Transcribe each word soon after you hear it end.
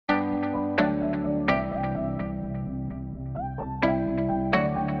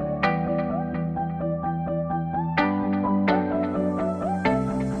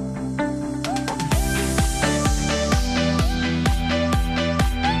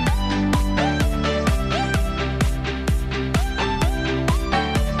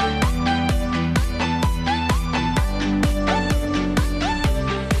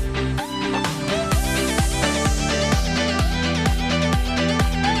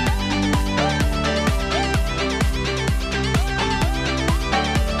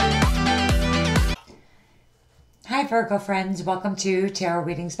Virgo friends, welcome to Tarot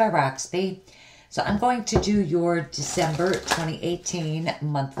Readings by Roxby. So I'm going to do your December 2018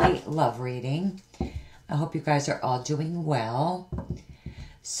 monthly love reading. I hope you guys are all doing well.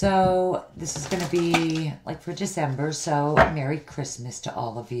 So this is going to be like for December, so Merry Christmas to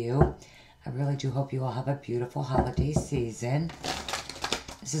all of you. I really do hope you all have a beautiful holiday season.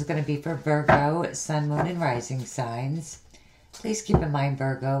 This is going to be for Virgo, Sun, Moon, and Rising signs. Please keep in mind,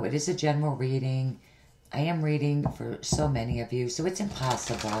 Virgo, it is a general reading. I am reading for so many of you, so it's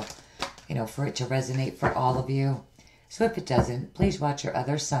impossible, for it to resonate for all of you. So if it doesn't, please watch your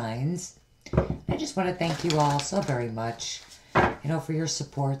other signs. I just want to thank you all so very much, for your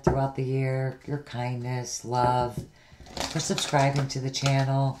support throughout the year, your kindness, love, for subscribing to the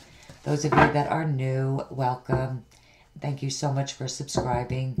channel. Those of you that are new, welcome. Thank you so much for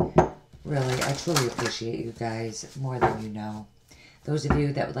subscribing. Really, I truly appreciate you guys more than you know. Those of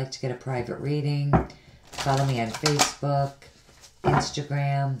you that would like to get a private reading, follow me on Facebook,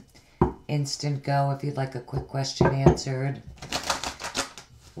 Instagram, Instant Go if you'd like a quick question answered.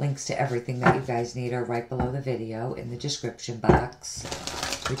 Links to everything that you guys need are right below the video in the description box.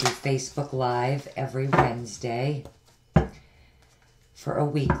 We do Facebook Live every Wednesday for a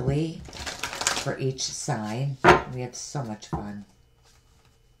weekly for each sign. We have so much fun.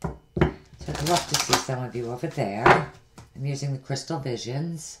 So I'd love to see some of you over there. I'm using the Crystal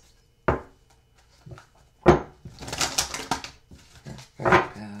Visions.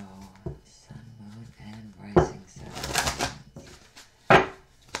 Virgo, Sun, Moon, and Rising signs. Okay,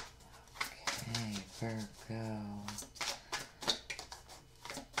 Virgo.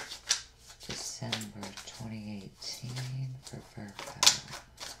 December 2018 for Virgo.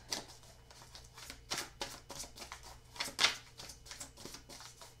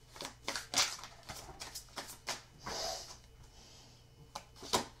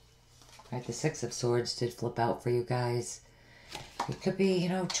 Alright, the Six of Swords did flip out for you guys. It could be,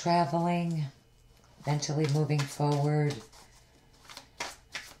 traveling, mentally moving forward,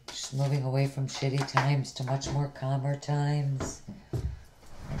 just moving away from shitty times to much more calmer times.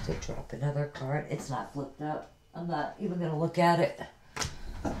 I did drop another card. It's not flipped up. I'm not even going to look at it.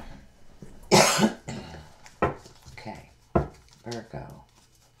 Okay, Virgo.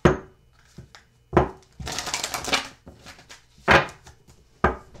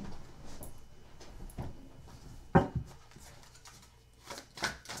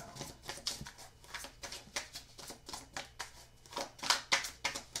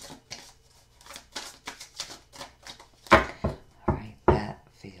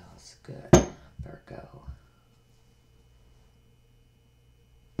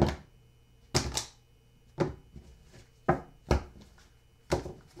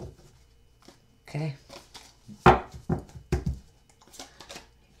 Okay.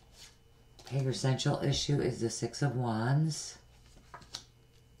 Okay, your central issue is the Six of Wands.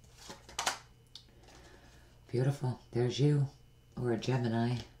 Beautiful. There's you, or a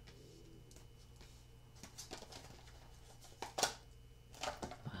Gemini.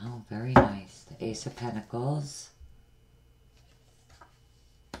 Wow, very nice. The Ace of Pentacles.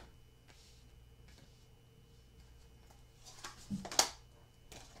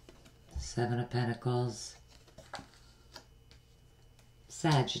 Seven of Pentacles.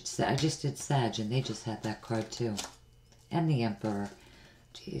 Sag. I just did Sag and they just had that card too. And the Emperor.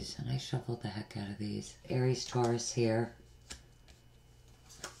 Jeez, and I shuffled the heck out of these. Aries, Taurus here.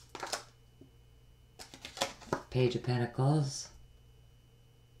 Page of Pentacles.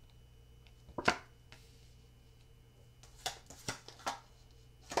 The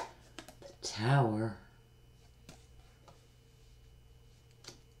Tower.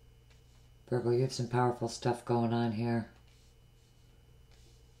 Virgo, you have some powerful stuff going on here.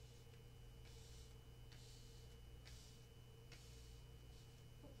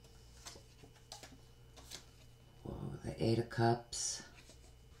 Whoa, the Eight of Cups.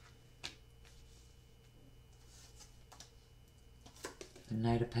 The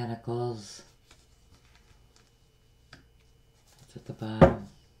Knight of Pentacles. That's at the bottom.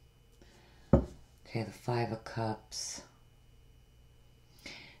 Okay, the Five of Cups.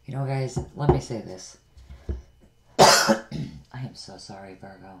 Guys, let me say this. I am so sorry,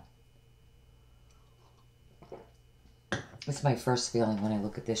 Virgo. It's my first feeling when I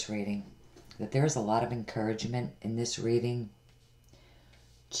look at this reading, that there is a lot of encouragement in this reading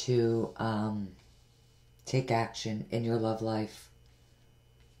to take action in your love life.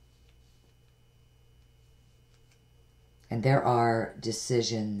 And there are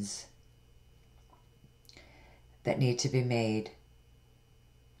decisions that need to be made.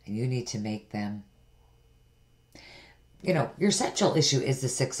 And you need to make them. Your central issue is the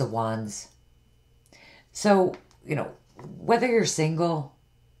Six of Wands. So whether you're single,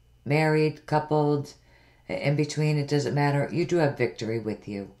 married, coupled, in between, it doesn't matter. You do have victory with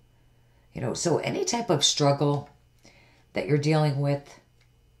you. So any type of struggle that you're dealing with,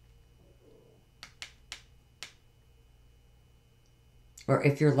 or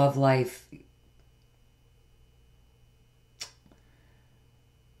if your love life,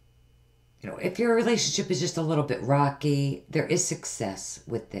 if your relationship is just a little bit rocky, there is success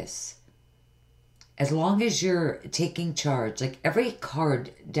with this. As long as you're taking charge, like every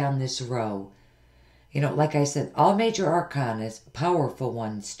card down this row, like I said, all major arcana, powerful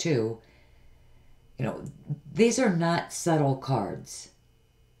ones too, these are not subtle cards.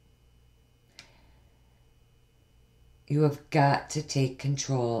 You have got to take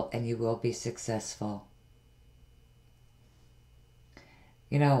control and you will be successful.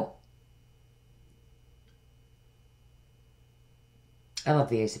 I love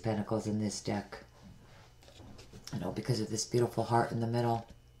the Ace of Pentacles in this deck. Because of this beautiful heart in the middle.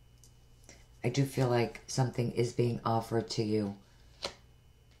 I do feel like something is being offered to you.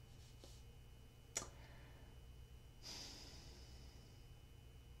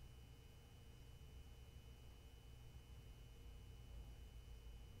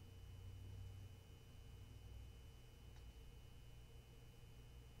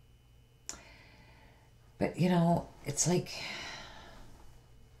 But, it's like...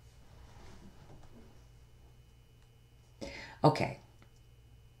 Okay.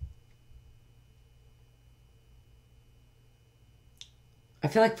 I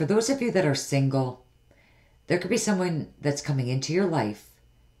feel like for those of you that are single, there could be someone that's coming into your life,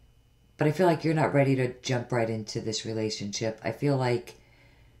 but I feel like you're not ready to jump right into this relationship. I feel like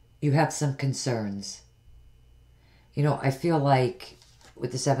you have some concerns. I feel like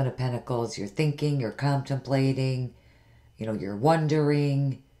with the Seven of Pentacles, you're thinking, you're contemplating, you're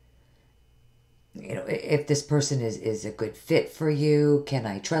wondering, if this person is a good fit for you. Can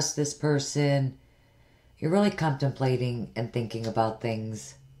I trust this person? You're really contemplating and thinking about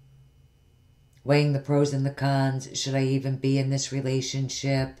things. Weighing the pros and the cons. Should I even be in this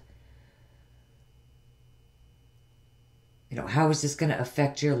relationship? How is this going to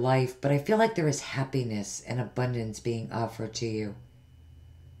affect your life? But I feel like there is happiness and abundance being offered to you.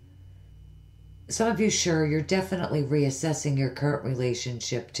 Some of you, sure, you're definitely reassessing your current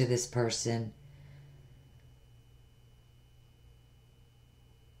relationship to this person.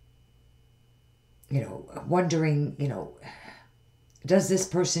 Wondering, does this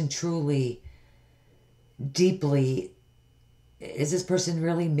person truly, deeply, is this person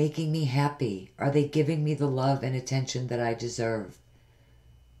really making me happy? Are they giving me the love and attention that I deserve?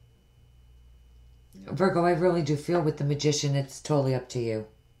 Virgo, I really do feel with the Magician, it's totally up to you.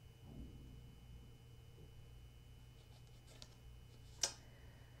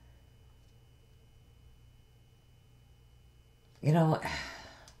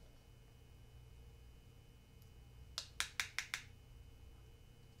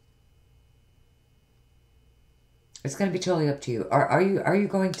 It's going to be totally up to you. Are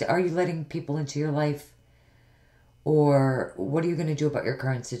you letting people into your life? Or what are you going to do about your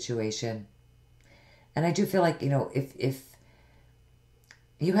current situation? And I do feel like, if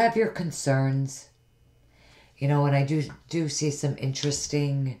you have your concerns, and I do see some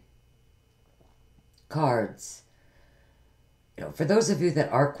interesting cards. For those of you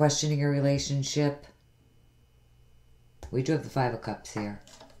that are questioning your relationship, we do have the Five of Cups here.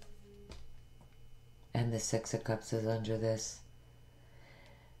 And the Six of Cups is under this.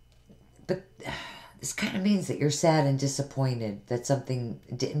 But this kind of means that you're sad and disappointed that something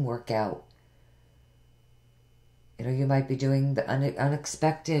didn't work out. You might be doing the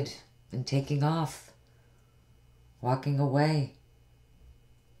unexpected and taking off. Walking away.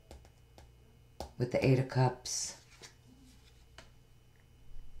 With the Eight of Cups.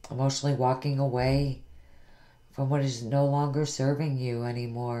 Emotionally walking away from what is no longer serving you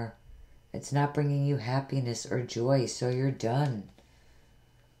anymore. It's not bringing you happiness or joy, so you're done.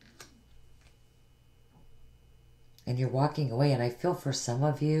 And you're walking away, and I feel for some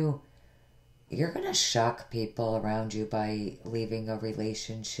of you, you're going to shock people around you by leaving a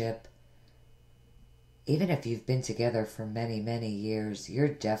relationship. Even if you've been together for many, many years, you're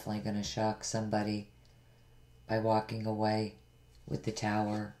definitely going to shock somebody by walking away with the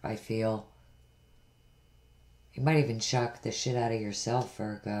Tower, I feel. You might even shock the shit out of yourself,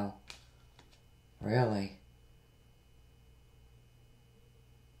 Virgo. Really?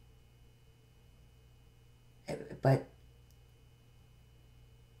 But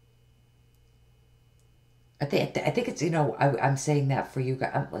I think it's, I'm saying that for you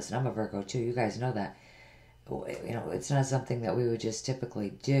guys. Listen, I'm a Virgo too. You guys know that. It's not something that we would just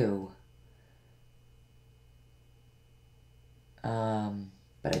typically do.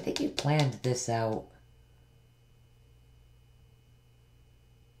 But I think you planned this out.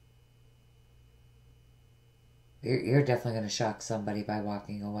 You're definitely going to shock somebody by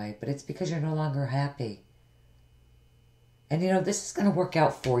walking away, but it's because you're no longer happy. And you know, this is going to work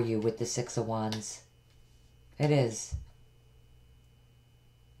out for you with the Six of Wands. It is.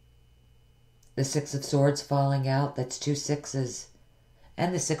 The Six of Swords falling out, that's 2 sixes.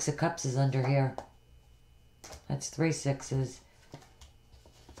 And the Six of Cups is under here. That's 3 sixes.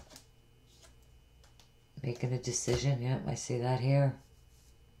 Making a decision, yep, I see that here.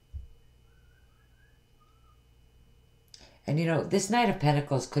 And you know, this Knight of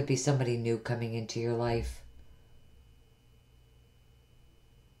Pentacles could be somebody new coming into your life.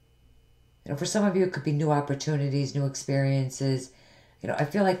 You know, for some of you, it could be new opportunities, new experiences. You know, I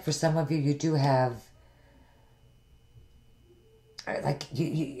feel like for some of you, you do have, like,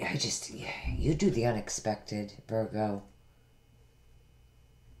 you do the unexpected, Virgo.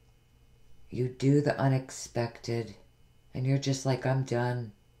 You do the unexpected, and you're just like, I'm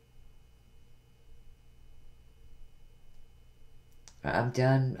done. I'm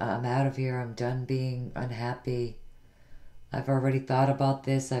done. I'm out of here. I'm done being unhappy. I've already thought about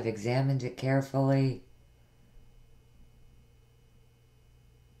this. I've examined it carefully.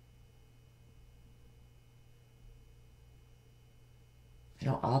 You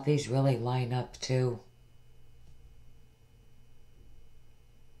know, all these really line up too.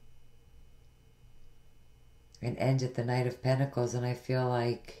 And end at the Knight of Pentacles, and I feel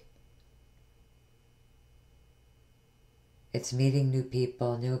like it's meeting new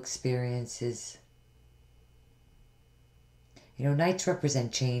people, new experiences. You know, Knights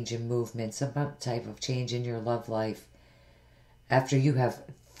represent change and movement, some type of change in your love life. After you have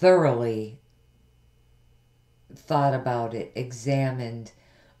thoroughly thought about it, examined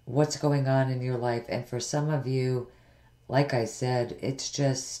what's going on in your life. And for some of you, like I said, it's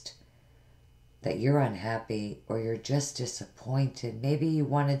just that you're unhappy or you're just disappointed. Maybe you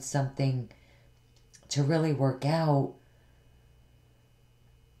wanted something to really work out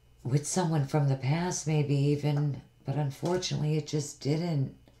with someone from the past, maybe even, but unfortunately it just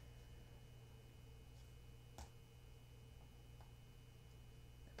didn't.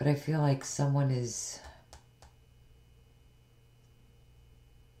 But I feel like someone is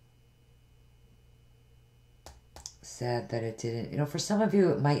sad that it didn't. You know, for some of you,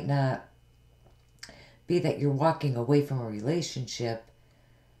 it might not be that you're walking away from a relationship,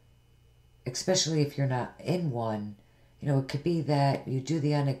 especially if you're not in one. You know, it could be that you do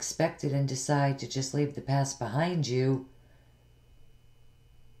the unexpected and decide to just leave the past behind you.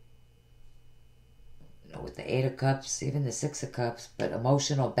 You know, with the 8 of Cups, even the 6 of Cups, but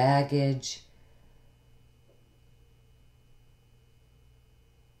emotional baggage.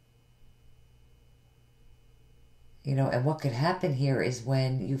 You know, and what could happen here is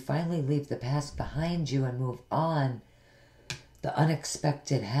when you finally leave the past behind you and move on, the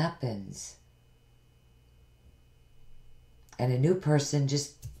unexpected happens. And a new person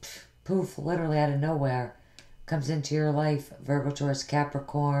just, poof, literally out of nowhere, comes into your life. Virgo, Taurus,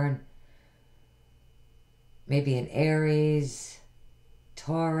 Capricorn, maybe an Aries,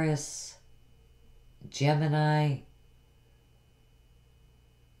 Taurus, Gemini.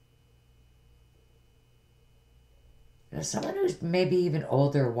 You know, someone who's maybe even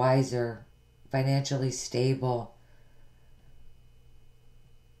older, wiser, financially stable.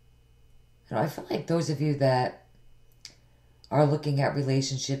 You know, I feel like those of you that are looking at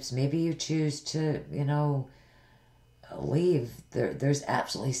relationships, maybe you choose to, you know, leave. There's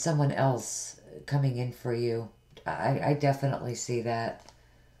absolutely someone else coming in for you. I definitely see that.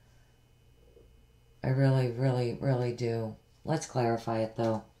 I really, really, really do. Let's clarify it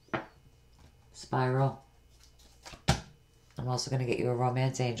though. Spiral. I'm also going to get you a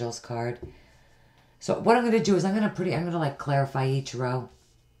Romance Angels card. So what I'm going to do is I'm going to like clarify each row.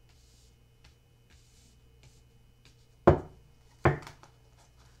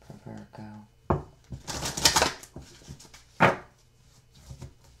 Virgo.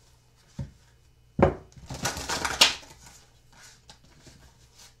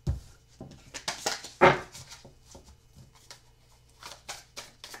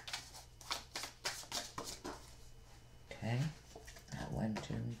 Okay, that went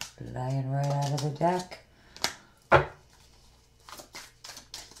flying right out of the deck.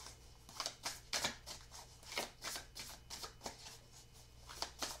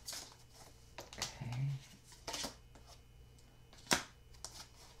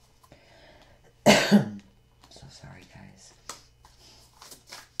 So sorry, guys.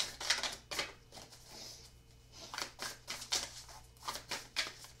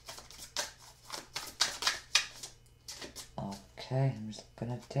 Okay, I'm just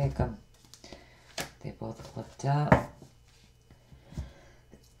going to take them. They both flipped out.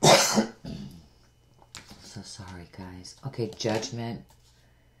 So sorry, guys. Okay, Judgment.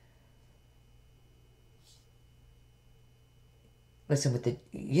 Listen,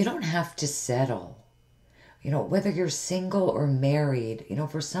 you don't have to settle. You know, whether you're single or married, you know,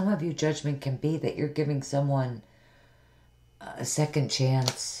 for some of you, Judgment can be that you're giving someone a second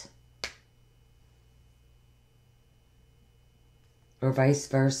chance. Or vice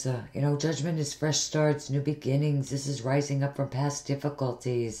versa. You know, Judgment is fresh starts, new beginnings. This is rising up from past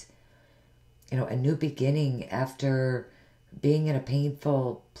difficulties. You know, a new beginning after being in a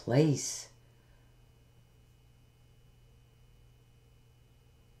painful place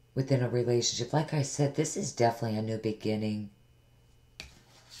within a relationship. Like I said, this is definitely a new beginning.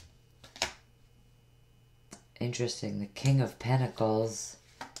 Interesting. The King of Pentacles.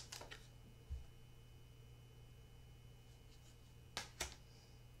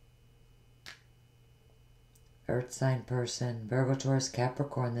 Earth sign person, Virgo, Taurus,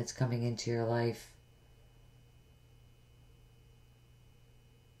 Capricorn that's coming into your life.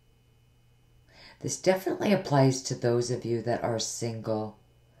 This definitely applies to those of you that are single.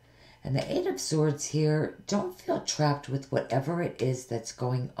 And the Eight of Swords here, don't feel trapped with whatever it is that's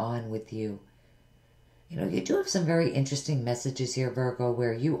going on with you. You know, you do have some very interesting messages here, Virgo,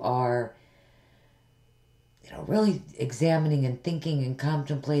 where you are, you know, really examining and thinking and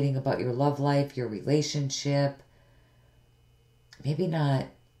contemplating about your love life, your relationship. Maybe not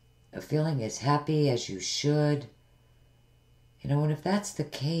feeling as happy as you should. You know, and if that's the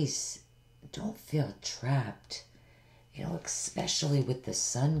case, don't feel trapped. You know, especially with the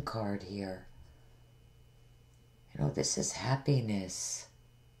Sun card here. You know, this is happiness.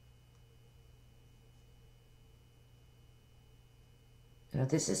 You know,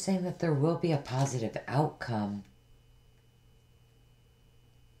 this is saying that there will be a positive outcome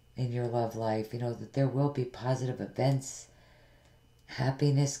in your love life. You know, that there will be positive events,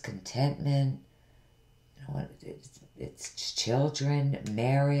 happiness, contentment. You know, it's children,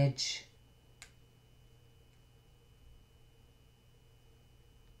 marriage.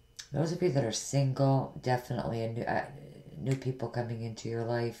 Those of you that are single, definitely new people coming into your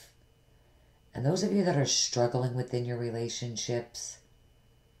life. And those of you that are struggling within your relationships,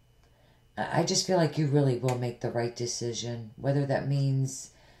 I just feel like you really will make the right decision. Whether that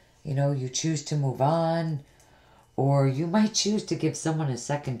means, you know, you choose to move on, or you might choose to give someone a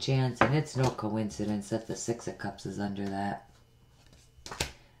second chance, and it's no coincidence that the Six of Cups is under that.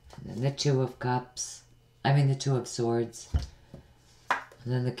 And then the Two of Cups. I mean the Two of Swords.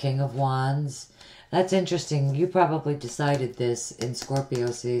 And then the King of Wands. That's interesting. You probably decided this in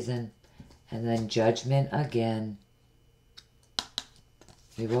Scorpio season. And then Judgment again.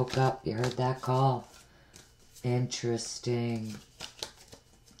 You woke up. You heard that call. Interesting.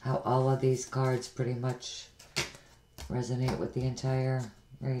 How all of these cards pretty much resonate with the entire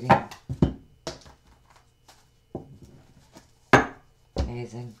reading.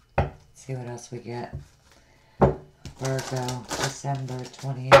 Amazing. Let's see what else we get. Virgo, December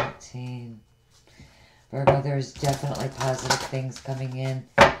 2018. Virgo, there's definitely positive things coming in.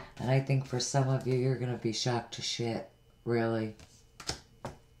 And I think for some of you, you're going to be shocked to shit. Really.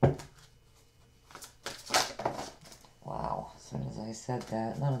 Wow. As soon as I said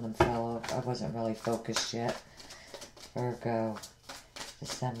that, none of them fell out. I wasn't really focused yet. Virgo,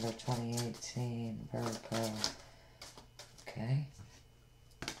 December 2018. Virgo. Okay.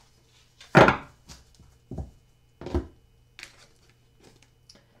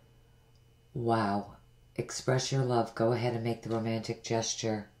 Wow. Express your love. Go ahead and make the romantic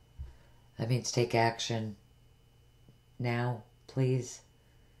gesture. That means take action. Now, please.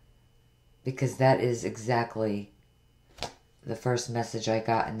 Because that is exactly the first message I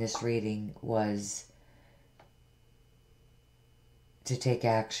got in this reading, was to take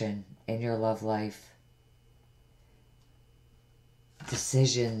action in your love life.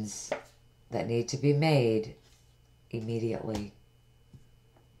 Decisions that need to be made immediately.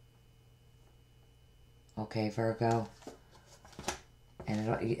 Okay, Virgo.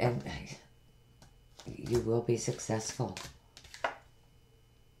 And you will be successful.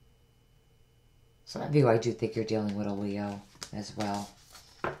 Some of you, I do think you're dealing with a Leo as well.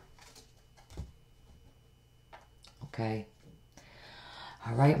 Okay.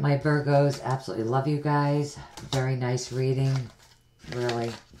 All right, my Virgos. Absolutely love you guys. Very nice reading.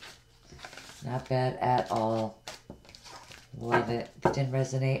 Really. Not bad at all. Love it. If it didn't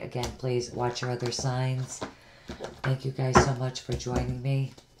resonate, again, please watch your other signs. Thank you guys so much for joining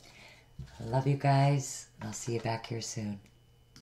me. I love you guys. I'll see you back here soon.